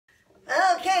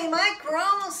Okay, Mike, we're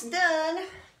almost done.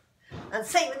 I'm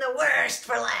saving the worst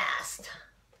for last.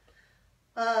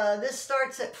 This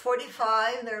starts at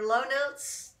 45. They're low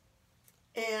notes.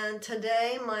 And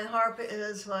today my harp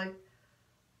is like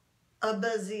a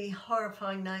busy,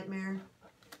 horrifying nightmare.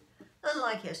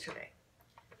 Unlike yesterday.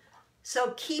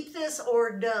 So keep this or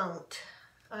don't.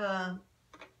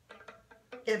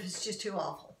 If it's just too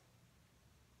awful.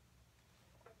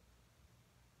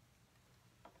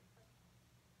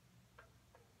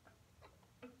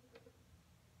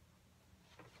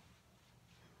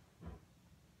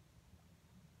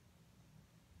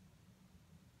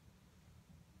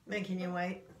 Making you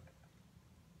wait.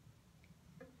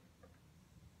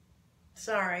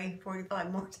 Sorry,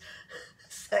 45 more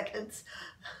seconds.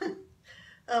 Oh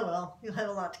well, you'll have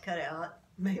a lot to cut out.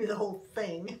 Maybe the whole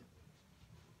thing.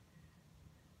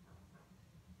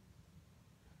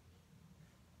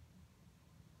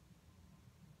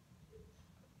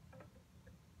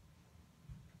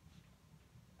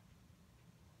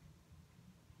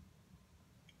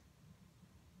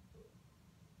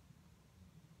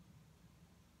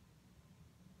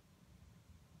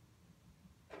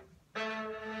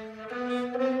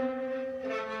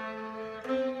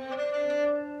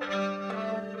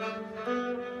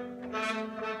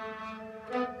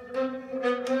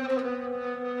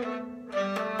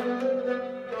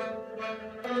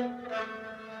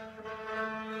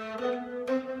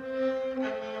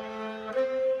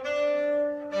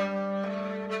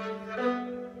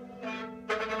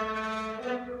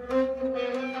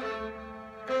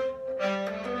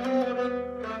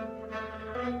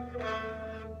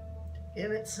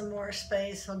 Give it some more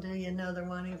space. I'll do you another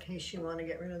one in case you want to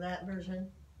get rid of that version.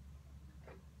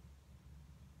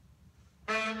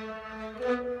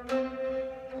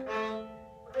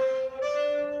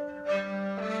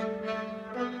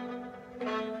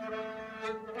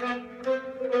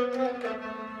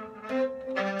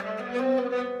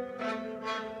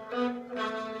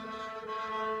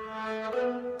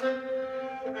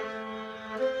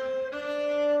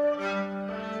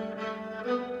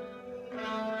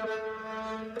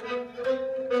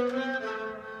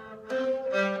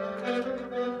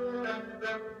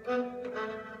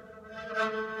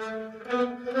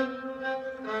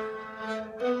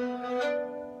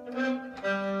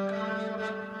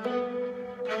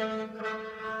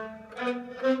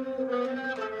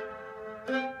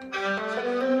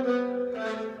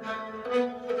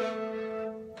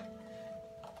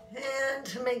 And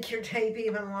to make your tape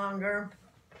even longer,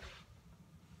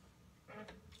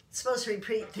 it's supposed to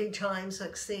repeat 3 times.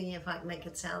 Let's see if I can make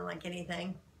it sound like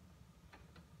anything.